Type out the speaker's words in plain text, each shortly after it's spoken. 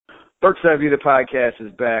Birkett View, the podcast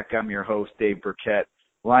is back. I'm your host, Dave Birkett,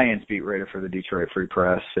 Lions beat writer for the Detroit Free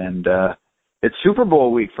Press, and it's Super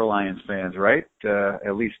Bowl week for Lions fans, right?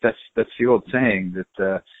 At least that's the old saying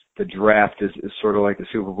that the draft is sort of like the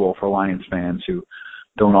Super Bowl for Lions fans who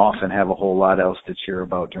don't often have a whole lot else to cheer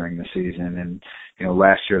about during the season. And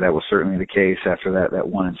last year that was certainly the case after that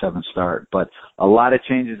 1-7 start. But a lot of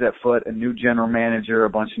changes at foot, a new general manager, a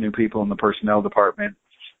bunch of new people in the personnel department.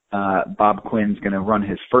 Bob Quinn's going to run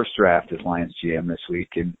his first draft as Lions GM this week,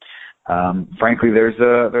 and frankly, there's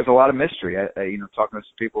a lot of mystery. Talking to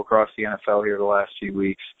some people across the NFL here the last few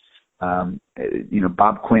weeks,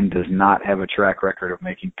 Bob Quinn does not have a track record of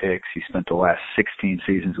making picks. He spent the last 16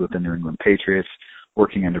 seasons with the New England Patriots,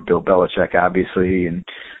 working under Bill Belichick, obviously, and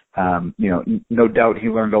no doubt he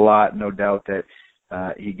learned a lot. No doubt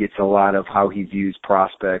that he gets a lot of how he views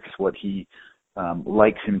prospects, what he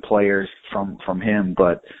likes in players from him.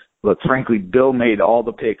 But look, frankly, Bill made all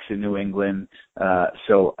the picks in New England,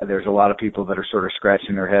 so there's a lot of people that are sort of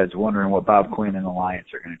scratching their heads wondering what Bob Quinn and the Lions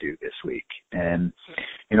are going to do this week. And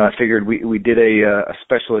I figured we did a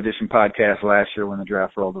special edition podcast last year when the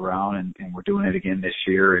draft rolled around, and we're doing it again this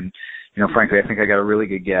year. And frankly, I think I got a really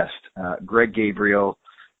good guest, Greg Gabriel.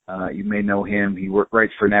 You may know him. He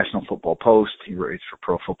writes for National Football Post. He writes for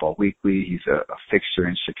Pro Football Weekly. He's a fixture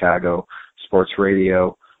in Chicago sports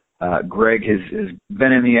radio. Greg has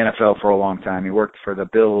been in the NFL for a long time. He worked for the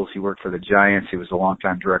Bills. He worked for the Giants. He was a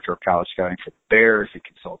longtime director of college scouting for the Bears. He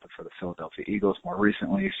consulted for the Philadelphia Eagles more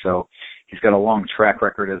recently. So he's got a long track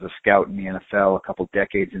record as a scout in the NFL, a couple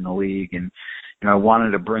decades in the league. And, I wanted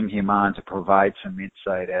to bring him on to provide some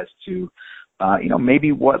insight as to,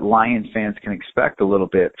 maybe what Lions fans can expect a little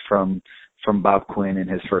bit from Bob Quinn in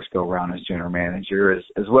his first go-around as general manager,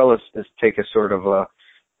 as well as take a sort of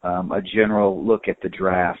a general look at the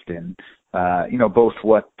draft and, both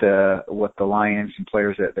what the Lions and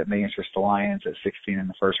players that may interest the Lions at 16 in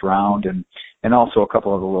the first round, and also a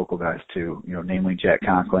couple of the local guys too, namely Jack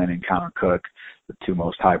Conklin and Connor Cook, the two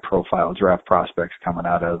most high-profile draft prospects coming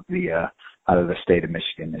out of the state of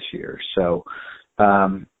Michigan this year. So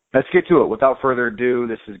let's get to it. Without further ado,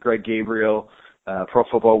 this is Greg Gabriel, Pro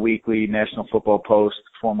Football Weekly, National Football Post,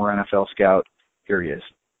 former NFL scout. Here he is.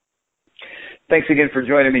 Thanks again for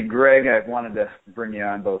joining me, Greg. I wanted to bring you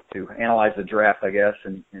on both to analyze the draft, I guess,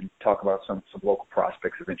 and talk about some local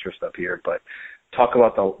prospects of interest up here, but talk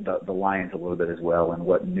about the Lions a little bit as well and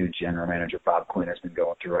what new general manager Bob Quinn has been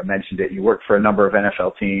going through. I mentioned it. You worked for a number of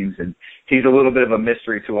NFL teams, and he's a little bit of a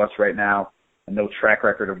mystery to us right now. No track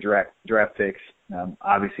record of draft picks.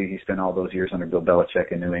 Obviously, he spent all those years under Bill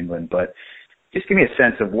Belichick in New England, but just give me a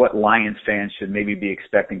sense of what Lions fans should maybe be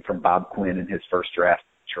expecting from Bob Quinn in his first draft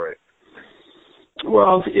in Detroit.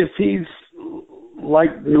 Well, if he's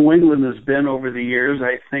like New England has been over the years,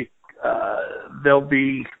 I think they'll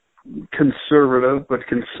be conservative but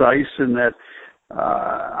concise in that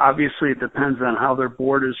obviously it depends on how their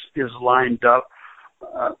board is lined up.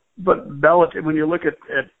 But Belichick, when you look at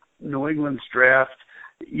New England's draft,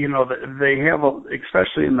 they have,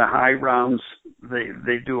 especially in the high rounds,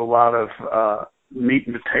 they do a lot of meat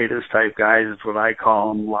and potatoes type guys is what I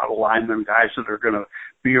call them, a lot of linemen, guys that are going to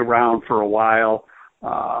be around for a while.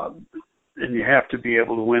 And you have to be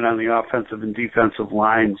able to win on the offensive and defensive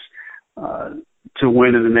lines to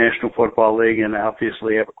win in the National Football League and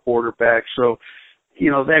obviously have a quarterback. So,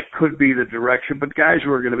 that could be the direction. But guys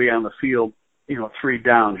who are going to be on the field, 3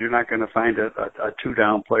 downs, you're not going to find a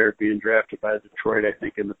 2-down player being drafted by Detroit, I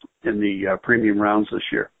think, in the premium rounds this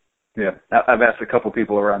year. Yeah, I've asked a couple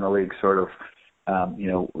people around the league sort of,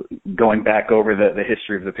 going back over the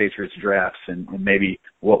history of the Patriots drafts and maybe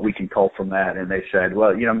what we can cull from that. And they said,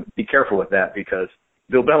 well, be careful with that because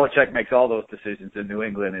Bill Belichick makes all those decisions in New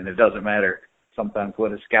England, and it doesn't matter sometimes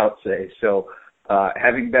what his scouts say. So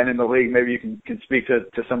having been in the league, maybe you can speak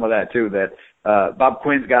to some of that too, that Bob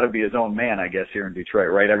Quinn's got to be his own man, I guess, here in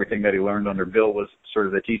Detroit, right? Everything that he learned under Bill was sort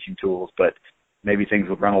of the teaching tools, but maybe things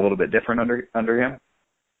would run a little bit different under him.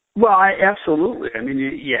 Well, absolutely. I mean,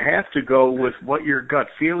 you have to go with what your gut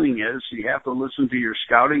feeling is. You have to listen to your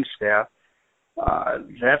scouting staff.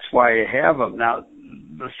 That's why you have him. Now,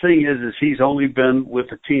 the thing is he's only been with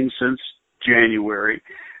the team since January,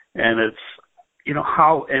 and it's,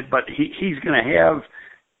 but he's going to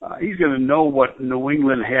have, he's going to know what New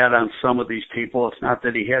England had on some of these people. It's not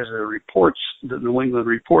that he has the New England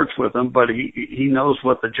reports with him, but he knows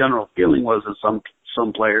what the general feeling was of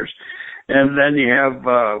some players. And then you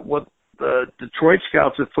have what the Detroit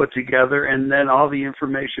scouts have put together, and then all the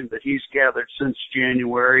information that he's gathered since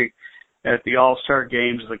January at the All-Star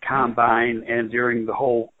games, the Combine, and during the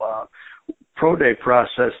whole Pro Day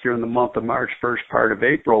process during the month of March, first part of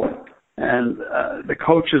April. And the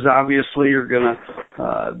coaches obviously are going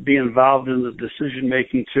to be involved in the decision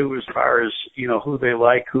making too, as far as, you know, who they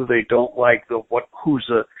like, who they don't like,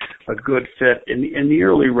 who's a good fit. In the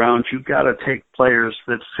early rounds, you've got to take players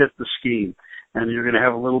that fit the scheme. And you're going to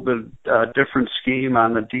have a little bit different scheme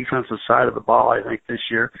on the defensive side of the ball, I think, this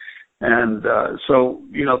year. And so,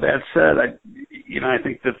 you know, that said, I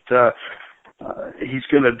think that he's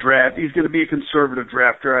going to be a conservative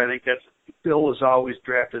drafter. I think that's Bill is always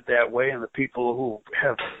drafted that way, and the people who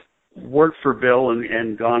have worked for Bill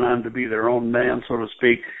and gone on to be their own man, so to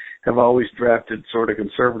speak, have always drafted sort of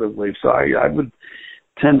conservatively. So I would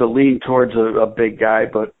tend to lean towards a big guy,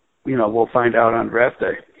 but, you know, we'll find out on draft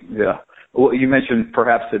day. Yeah. Well, you mentioned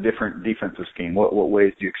perhaps a different defensive scheme. What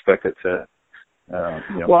ways do you expect it to?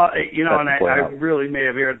 Well, you know, and I really may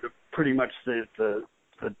have aired pretty much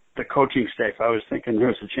the coaching staff. I was thinking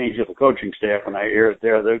there's a change of the coaching staff, and I aired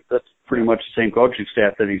there. That's pretty much the same coaching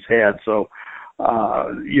staff that he's had. So,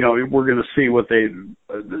 you know, we're going to see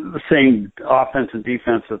the same offense and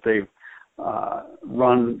defense that they've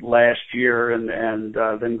run last year, and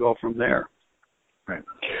then go from there. Right.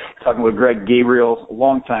 Talking with Greg Gabriel,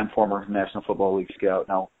 longtime former National Football League scout,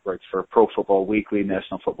 now writes for Pro Football Weekly,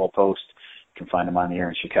 National Football Post. You can find him on the air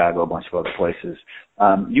in Chicago, a bunch of other places.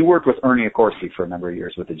 You worked with Ernie Accorsi for a number of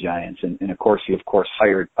years with the Giants, and Accorsi, of course,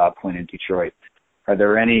 hired Bob Quinn in Detroit. Are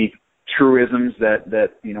there any truisms that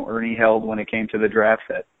you know Ernie held when it came to the draft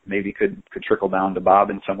that maybe could trickle down to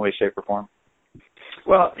Bob in some way, shape, or form?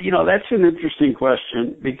 Well, you know, that's an interesting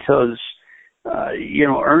question because you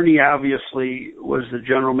know, Ernie obviously was the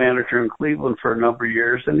general manager in Cleveland for a number of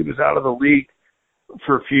years, and he was out of the league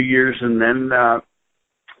for a few years, and then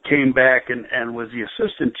came back and was the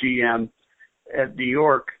assistant GM at New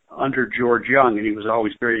York under George Young, and he was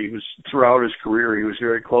throughout his career, he was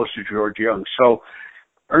very close to George Young. So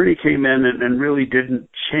Ernie came in and really didn't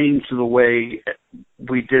change the way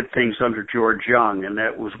we did things under George Young, and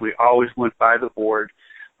that was we always went by the board.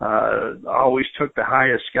 Always took the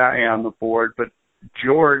highest guy on the board, but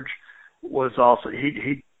George was also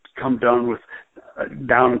he'd come down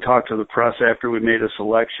and talk to the press after we made a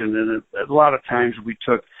selection, and a lot of times we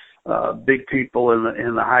took big people in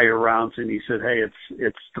the higher rounds, and he said, "Hey,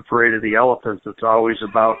 it's the parade of the elephants. It's always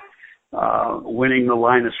about winning the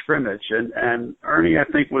line of scrimmage." And Ernie, I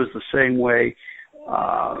think, was the same way.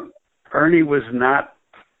 Ernie was not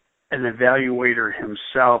an evaluator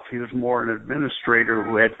himself. He was more an administrator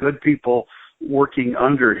who had good people working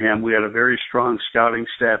under him. We had a very strong scouting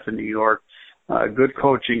staff in New York, good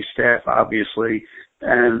coaching staff, obviously,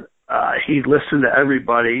 and he listened to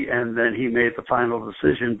everybody, and then he made the final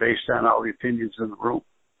decision based on all the opinions in the room.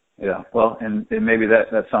 Yeah, well, and maybe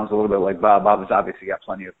that sounds a little bit like Bob. Bob has obviously got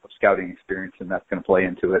plenty of scouting experience, and that's going to play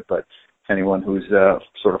into it, but anyone who's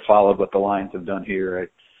sort of followed what the Lions have done here,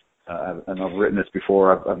 I know I've written this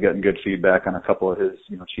before. I've gotten good feedback on a couple of his,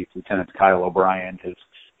 you know, chief lieutenants, Kyle O'Brien, his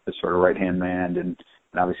sort of right-hand man, and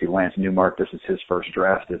obviously Lance Newmark. This is his first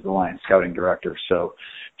draft as the Lions scouting director. So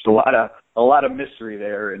there's a lot of mystery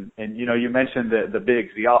there. And you know, you mentioned the bigs,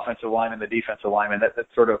 the offensive line and the defensive lineman. That's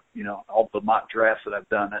sort of, you know, all the mock drafts that I've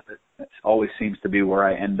done. That always seems to be where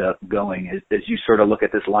I end up going as you sort of look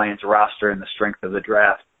at this Lions roster and the strength of the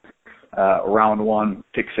draft. Round 1,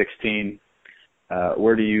 pick 16.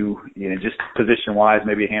 Where do you know, just position-wise,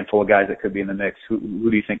 maybe a handful of guys that could be in the mix, who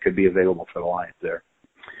do you think could be available for the Lions there?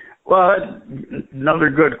 Well, another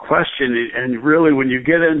good question. And really, when you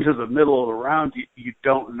get into the middle of the round, you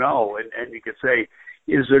don't know. And you could say,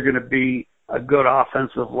 is there going to be a good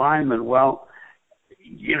offensive lineman? Well,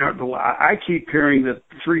 you know, I keep hearing that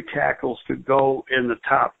 3 tackles could go in the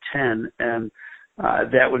top 10, and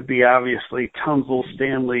that would be obviously Tunzel,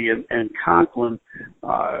 Stanley, and Conklin.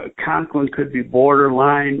 Conklin could be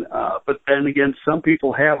borderline, but then again, some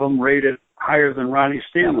people have him rated higher than Ronnie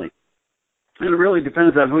Stanley. And it really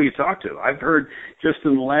depends on who you talk to. I've heard just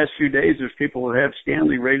in the last few days there's people that have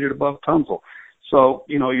Stanley rated above Tunzel. So,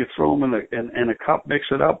 you know, you throw them in a cup, mix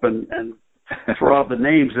it up, and throw out the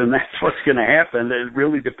names, and that's what's going to happen. It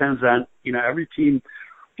really depends on, you know, every team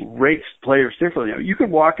rates players differently. You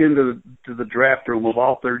could walk into the draft room of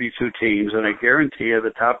all 32 teams, and I guarantee you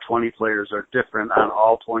the top 20 players are different on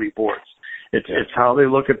all 20 boards. It's how they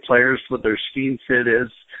look at players, what their scheme fit is,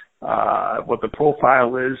 what the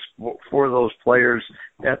profile is for those players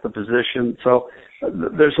at the position. So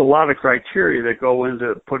there's a lot of criteria that go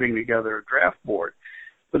into putting together a draft board.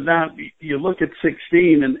 But now you look at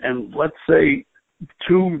 16, and let's say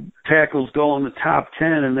 2 tackles go in the top 10,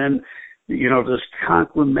 and then, you know, does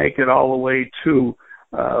Conklin make it all the way to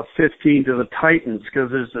 15 to the Titans?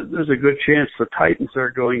 Because there's a good chance the Titans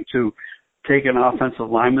are going to take an offensive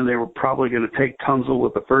lineman. They were probably going to take Tunzel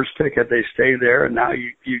with the first pick if they stay there, and now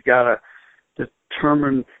you got to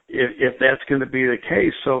determine if that's going to be the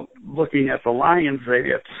case. So looking at the Lions, they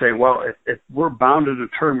have to say, well, if we're bound and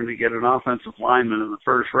determined to get an offensive lineman in the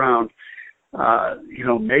first round,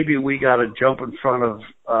 maybe we got to jump in front of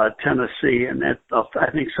Tennessee, and that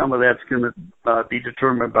I think some of that's going to be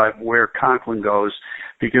determined by where Conklin goes,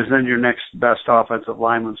 because then your next best offensive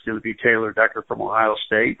lineman is going to be Taylor Decker from Ohio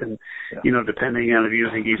State, and depending on if you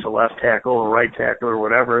think he's a left tackle or right tackle or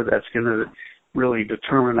whatever, that's going to really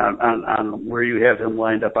determine on where you have him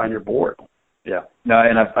lined up on your board. Yeah, no,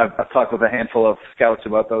 and I've talked with a handful of scouts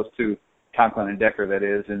about those two, Conklin and Decker, that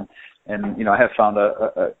is, and I have found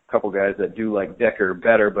a couple guys that do like Decker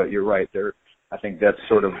better, but you're right. I think that's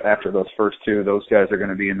sort of after those first two, those guys are going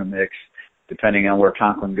to be in the mix, depending on where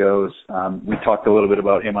Conklin goes. We talked a little bit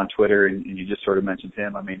about him on Twitter, and you just sort of mentioned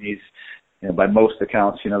him. I mean, he's, by most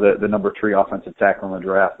accounts, the number 3 offensive tackle in the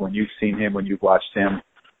draft. When you've seen him, when you've watched him,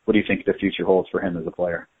 what do you think the future holds for him as a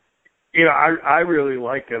player? I really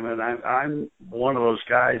like him, and I'm one of those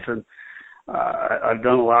guys, and I've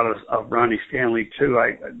done a lot of Ronnie Stanley too.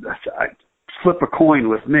 I flip a coin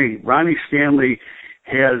with me. Ronnie Stanley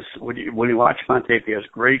has, when you watch him on tape, he has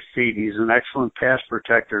great feet. He's an excellent pass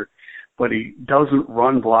protector, but he doesn't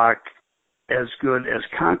run block as good as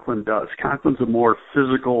Conklin does. Conklin's a more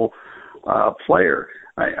physical player.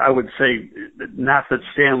 I would say not that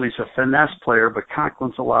Stanley's a finesse player, but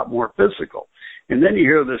Conklin's a lot more physical. And then you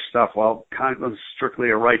hear this stuff, well, Conklin's strictly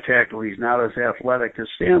a right tackle. He's not as athletic as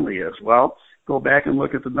Stanley is. Well, go back and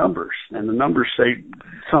look at the numbers, and the numbers say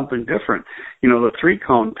something different. The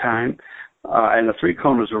 3-cone time, and the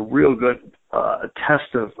 3-cone is a real good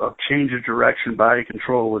test of change of direction, body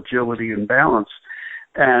control, agility, and balance.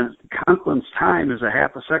 And Conklin's time is a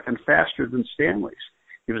half a second faster than Stanley's.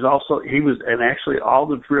 And actually all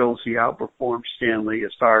the drills he outperformed Stanley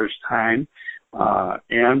as far as time,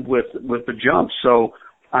 and with the jumps. So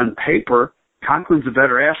on paper, Conklin's a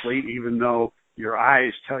better athlete, even though your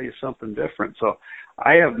eyes tell you something different. So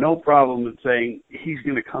I have no problem in saying he's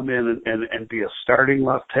going to come in and be a starting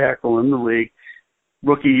left tackle in the league.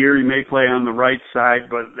 Rookie year, he may play on the right side,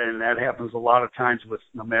 but then that happens a lot of times with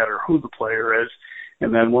no matter who the player is.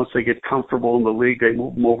 And then once they get comfortable in the league, they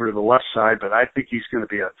move him over to the left side. But I think he's going to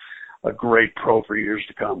be a great pro for years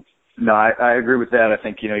to come. No, I agree with that. I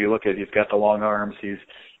think, you look at, he's got the long arms.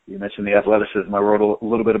 You mentioned the athleticism. I wrote a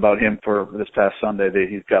little bit about him for this past Sunday.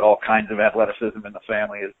 He's got all kinds of athleticism in the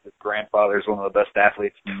family. His grandfather is one of the best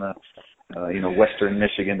athletes in the, Western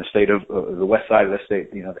Michigan, the state of the west side of the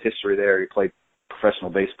state. The history there. He played professional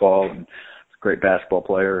baseball and he's a great basketball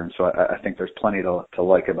player. And so I think there's plenty to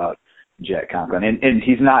like about Jack Conklin. And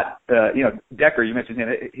he's not, Decker, you mentioned him,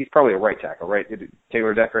 he's probably a right tackle, right?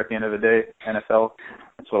 Taylor Decker at the end of the day, NFL.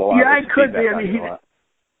 That's what a lot of it could be. I mean,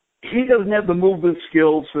 he doesn't have the movement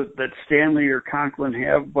skills that Stanley or Conklin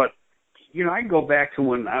have, but, I can go back to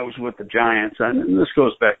when I was with the Giants, and this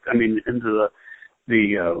goes back, into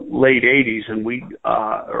the late 80s and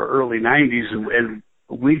or early 90s, and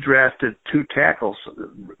we drafted 2 tackles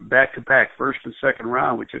back-to-back, first and second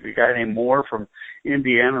round. We took a guy named Moore from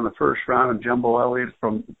Indiana in the first round and Jumbo Elliott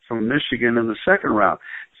from Michigan in the second round,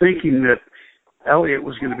 thinking that Elliott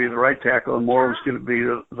was going to be the right tackle and Moore was going to be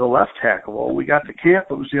the left tackle. Well, when we got to camp,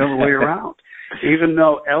 it was the other way around. Even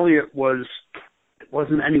though Elliott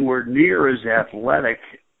wasn't anywhere near as athletic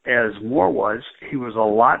as Moore was, he was a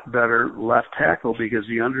lot better left tackle because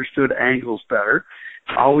he understood angles better.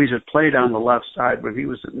 Always had played on the left side when he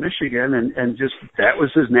was at Michigan, and just that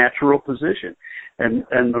was his natural position. And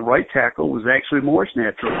the right tackle was actually Moore's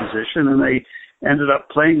natural position, and they ended up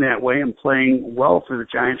playing that way and playing well for the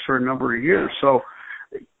Giants for a number of years. So,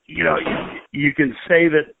 you can say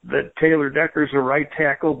that Taylor Decker's a right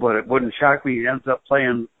tackle, but it wouldn't shock me he ends up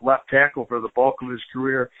playing left tackle for the bulk of his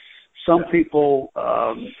career. Some people,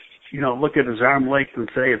 look at his arm length and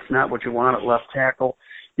say it's not what you want at left tackle.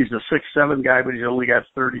 He's a 6'7" guy, but he's only got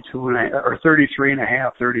 33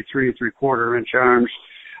 3/4 inch arms,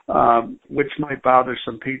 which might bother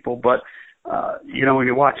some people. But, when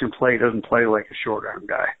you watch him play, he doesn't play like a short arm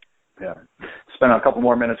guy. Yeah. Spent a couple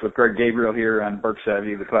more minutes with Greg Gabriel here on Burke's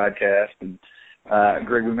Savvy, the podcast. And,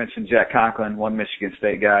 Greg, we mentioned Jack Conklin, one Michigan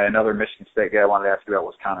State guy. Another Michigan State guy I wanted to ask you about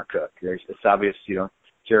was Connor Cook. It's obvious,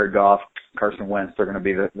 Jared Goff, Carson Wentz, they're going to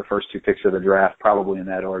be the first 2 picks of the draft, probably in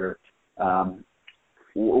that order.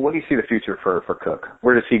 What do you see the future for Cook?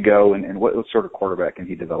 Where does he go, and what sort of quarterback can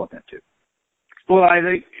he develop into? Well, I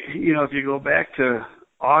think, if you go back to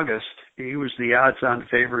August, he was the odds-on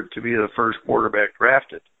favorite to be the first quarterback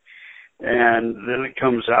drafted. And then it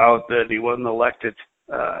comes out that he wasn't elected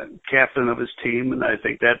captain of his team, and I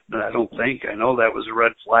know that was a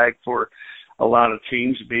red flag for a lot of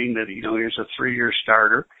teams, being that, here's a 3-year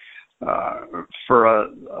starter for a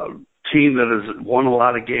team that has won a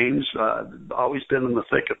lot of games, always been in the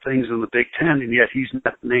thick of things in the Big Ten, and yet he's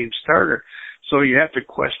not the named starter. So you have to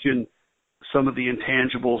question some of the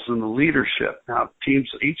intangibles in the leadership. Now,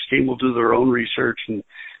 each team will do their own research and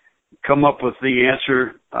come up with the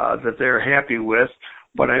answer that they're happy with.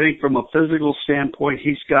 But I think from a physical standpoint,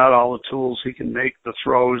 he's got all the tools. He can make the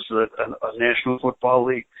throws that a National Football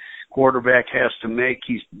League quarterback has to make.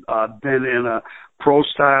 He's been in a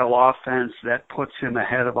pro-style offense that puts him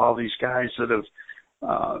ahead of all these guys that have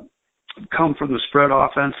come from the spread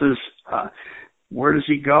offenses. Where does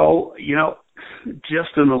he go? Just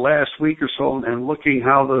in the last week or so, and looking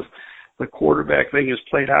how the quarterback thing has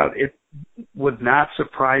played out, it would not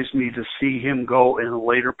surprise me to see him go in the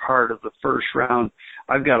later part of the first round.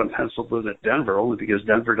 I've got him penciled in at Denver only because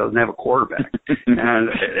Denver doesn't have a quarterback. And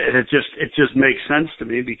it just makes sense to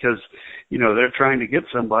me because, they're trying to get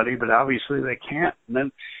somebody, but obviously they can't. And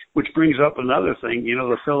then, which brings up another thing,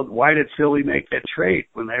 why did Philly make that trade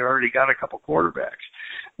when they already got a couple quarterbacks?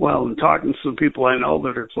 Well, in talking to some people I know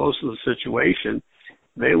that are close to the situation,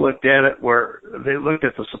 they looked at it where they looked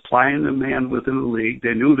at the supply and demand within the league.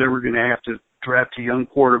 They knew they were going to have to draft a young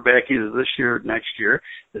quarterback either this year or next year.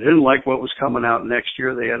 They didn't like what was coming out next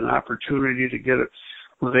year. They had an opportunity to get it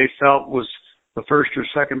who they felt was the first or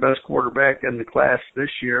second best quarterback in the class this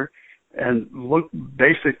year, and looked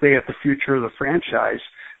basically at the future of the franchise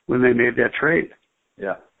when they made that trade.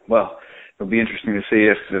 Yeah. Well, it'll be interesting to see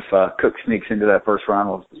if Cook sneaks into that first round.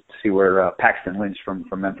 We'll see where Paxton Lynch from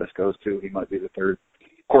Memphis goes to. He might be the third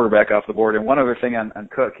quarterback off the board. And one other thing on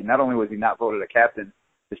Cook, not only was he not voted a captain,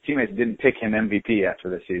 his teammates didn't pick him MVP after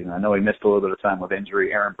this season. I know he missed a little bit of time with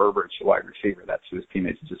injury. Aaron Burbridge, the wide receiver, that's who his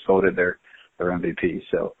teammates just voted their MVP.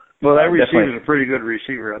 So, well, that receiver's a pretty good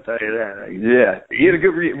receiver, I'll tell you that. Yeah, he had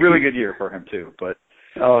a really good year for him too. But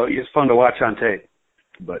he's fun to watch on tape.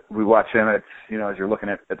 But we watch him as you're looking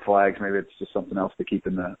at flags, maybe it's just something else to keep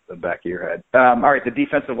in the back of your head. All right, the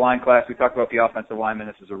defensive line class. We talked about the offensive linemen.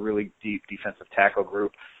 This is a really deep defensive tackle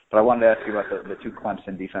group. But I wanted to ask you about the two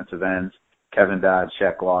Clemson defensive ends, Kevin Dodd,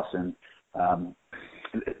 Shaq Lawson.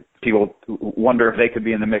 People wonder if they could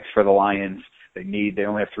be in the mix for the Lions. They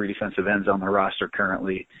only have 3 defensive ends on their roster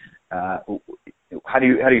currently. How do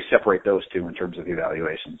you separate those two in terms of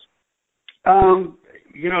evaluations?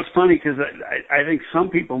 It's funny because I think some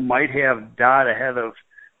people might have Dodd ahead of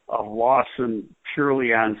Lawson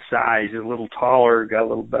purely on size. He's a little taller, got a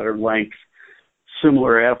little better length,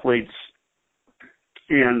 similar athletes,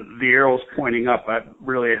 and the arrow's pointing up. I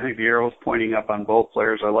think the arrow's pointing up on both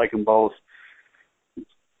players. I like them both.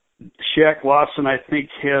 Shaq Lawson, I think,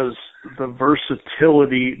 has the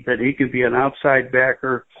versatility that he could be an outside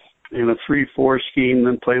backer in a 3-4 scheme,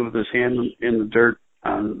 then play with his hand in the dirt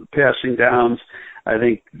on passing downs. I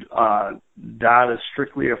think Dodd is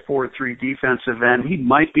strictly a 4-3 defensive end. He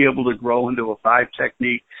might be able to grow into a 5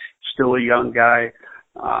 technique, still a young guy,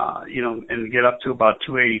 and get up to about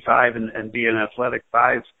 285 and be an athletic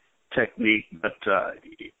 5 technique. But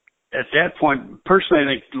at that point, personally, I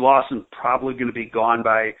think Lawson's probably going to be gone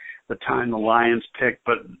by the time the Lions pick,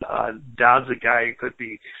 but Dodd's a guy who could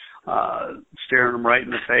be staring him right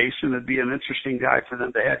in the face, and it'd be an interesting guy for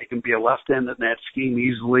them to have. He can be a left end in that scheme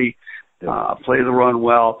easily, play the run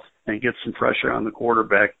well, and get some pressure on the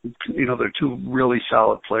quarterback. They're 2 really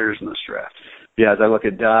solid players in this draft. Yeah, as I look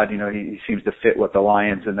at Dodd, he seems to fit what the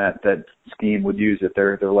Lions in that scheme would use at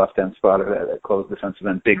their left end spot, or that closed defensive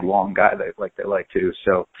end, big long guy they like too.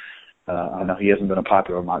 So I know he hasn't been a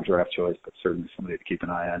popular mock draft choice, but certainly somebody to keep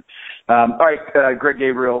an eye on. All right, Greg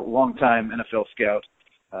Gabriel, longtime NFL scout.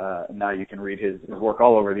 Now you can read his work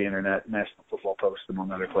all over the internet, National Football Post,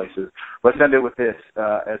 among other places. Let's end it with this.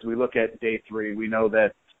 As we look at day 3, we know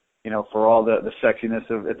that, for all the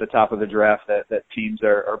sexiness at the top of the draft, that teams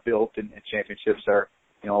are built and championships are,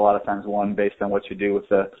 a lot of times won based on what you do with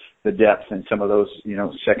the depth and some of those,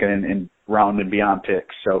 second and round and beyond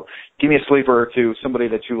picks. So give me a sleeper or two, somebody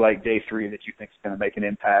that you like day 3 that you think is going to make an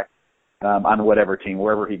impact on whatever team,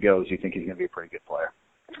 wherever he goes, you think he's going to be a pretty good player.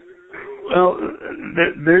 Well,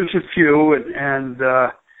 there's a few, and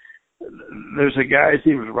there's a guy, his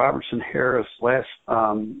name is Robertson Harris.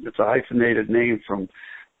 It's a hyphenated name from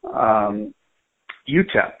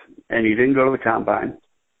UTEP, and he didn't go to the combine.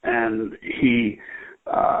 And he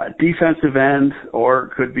defensive end,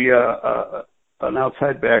 or could be an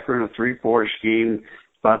outside backer in a 3-4 scheme,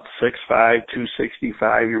 about 6'5",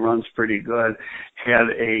 265. He runs pretty good. Had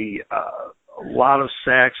a lot of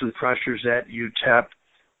sacks and pressures at UTEP.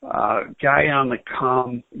 guy on the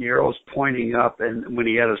come, arrows pointing up, and when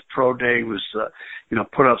he had his pro day was,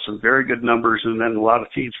 put up some very good numbers, and then a lot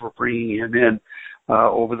of teams were bringing him in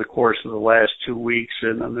over the course of the last 2 weeks.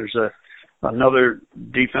 And then there's another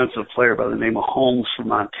defensive player by the name of Holmes from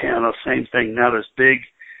Montana. Same thing, not as big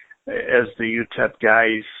as the UTEP guy.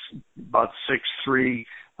 He's about 6'3",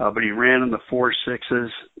 but he ran in the 4.6s,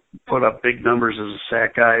 put up big numbers as a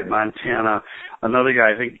sack guy at Montana. Another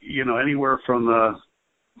guy, I think, anywhere from the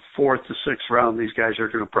 4th to 6th round, these guys are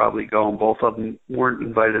going to probably go, and both of them weren't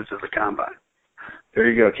invited to the combine. There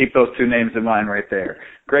you go. Keep those two names in mind right there.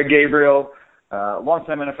 Greg Gabriel,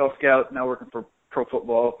 longtime NFL scout, now working for Pro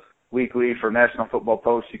Football Weekly for National Football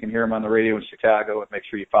Post. You can hear him on the radio in Chicago, and make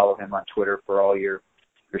sure you follow him on Twitter for all your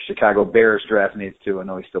Chicago Bears draft needs too. I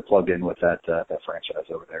know he's still plugged in with that franchise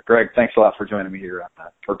over there. Greg, thanks a lot for joining me here on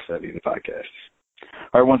Perks of the podcast.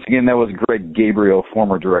 All right, once again, that was Greg Gabriel,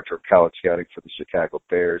 former director of college scouting for the Chicago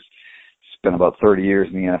Bears. Spent about 30 years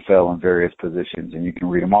in the NFL in various positions, and you can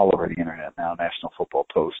read him all over the internet now, National Football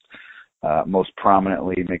Post. Most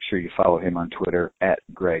prominently, make sure you follow him on Twitter at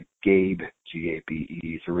Greg Gabe, G-A-B-E.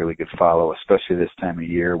 He's a really good follow, especially this time of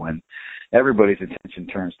year when everybody's attention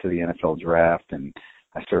turns to the NFL draft. And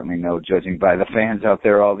I certainly know, judging by the fans out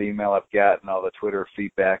there, all the email I've got and all the Twitter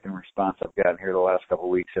feedback and response I've gotten here the last couple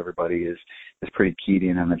of weeks, everybody is pretty keyed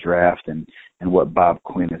in on the draft and what Bob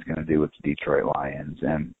Quinn is going to do with the Detroit Lions.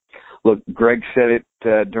 And look, Greg said it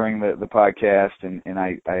during the podcast, and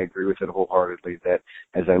I agree with it wholeheartedly, that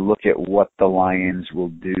as I look at what the Lions will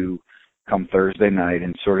do come Thursday night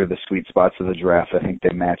and sort of the sweet spots of the draft, I think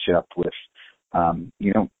they match up with,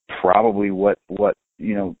 probably what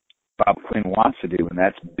Bob Quinn wants to do, and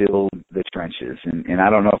that's build the trenches. And I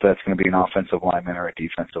don't know if that's going to be an offensive lineman or a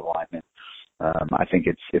defensive lineman. I think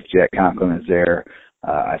if Jack Conklin is there,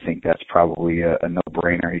 I think that's probably a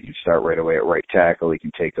no-brainer. He can start right away at right tackle. He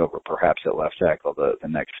can take over perhaps at left tackle the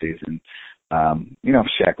next season.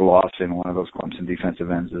 Shaq Lawson, one of those Clemson defensive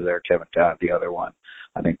ends, is there. Kevin Dodd, the other one.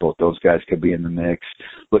 I think both those guys could be in the mix.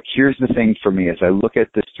 Look, here's the thing for me. As I look at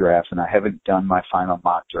this draft, and I haven't done my final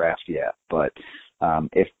mock draft yet, but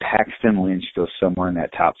if Paxton Lynch goes somewhere in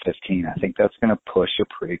that top 15, I think that's going to push a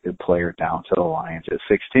pretty good player down to the Lions at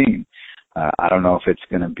 16. I don't know if it's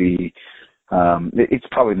going to be it's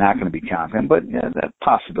probably not going to be Conklin, but that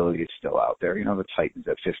possibility is still out there. The Titans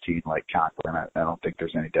at 15 like Conklin. I don't think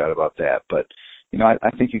there's any doubt about that. But, I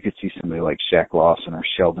think you could see somebody like Shaq Lawson or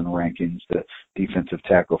Sheldon Rankins, the defensive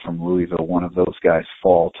tackle from Louisville, one of those guys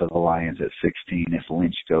fall to the Lions at 16 if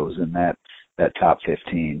Lynch goes in that top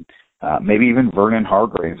 15. Maybe even Vernon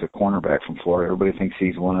Hargraves, a cornerback from Florida. Everybody thinks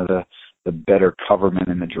he's one of the better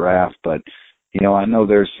covermen in the draft, but I know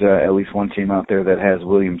there's at least one team out there that has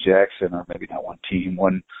William Jackson, or maybe not one team,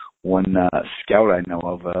 one scout I know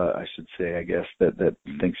of, I should say, I guess, that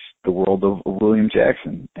thinks the world of William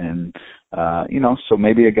Jackson. And, so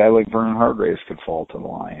maybe a guy like Vernon Hargraves could fall to the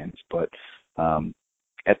Lions. But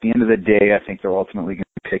at the end of the day, I think they're ultimately going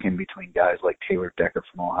to be picking between guys like Taylor Decker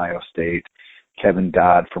from Ohio State, Kevin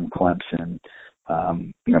Dodd from Clemson,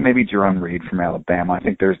 maybe Jerome Reed from Alabama. I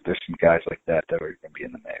think there's some guys like that are going to be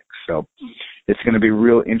in the mix. So it's going to be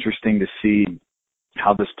real interesting to see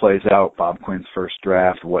how this plays out, Bob Quinn's first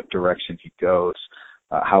draft, what direction he goes,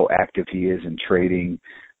 how active he is in trading,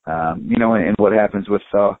 and what happens with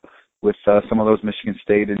some of those Michigan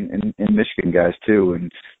State and Michigan guys too,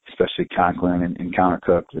 and especially Conklin and Connor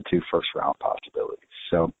Cook, the 2 first-round possibilities.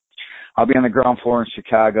 So I'll be on the ground floor in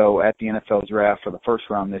Chicago at the NFL draft for the first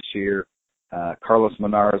round this year. Carlos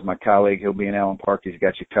Menard is my colleague. He'll be in Allen Park. He's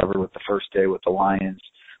got you covered with the first day with the Lions.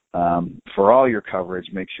 For all your coverage,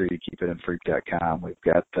 make sure you keep it in freak.com. We've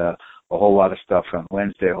got a whole lot of stuff on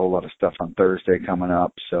Wednesday, a whole lot of stuff on Thursday coming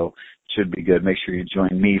up, so it should be good. Make sure you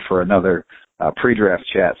join me for another pre-draft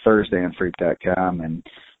chat Thursday on freak.com, and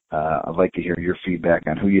I'd like to hear your feedback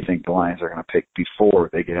on who you think the Lions are going to pick before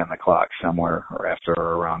they get on the clock somewhere or after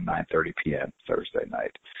or around 9:30 p.m. Thursday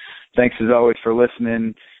night. Thanks, as always, for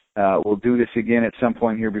listening. We'll do this again at some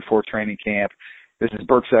point here before training camp. This is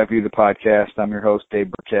Berk's Eye View, the podcast. I'm your host,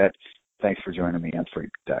 Dave Birkett. Thanks for joining me on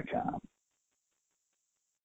Freak.com.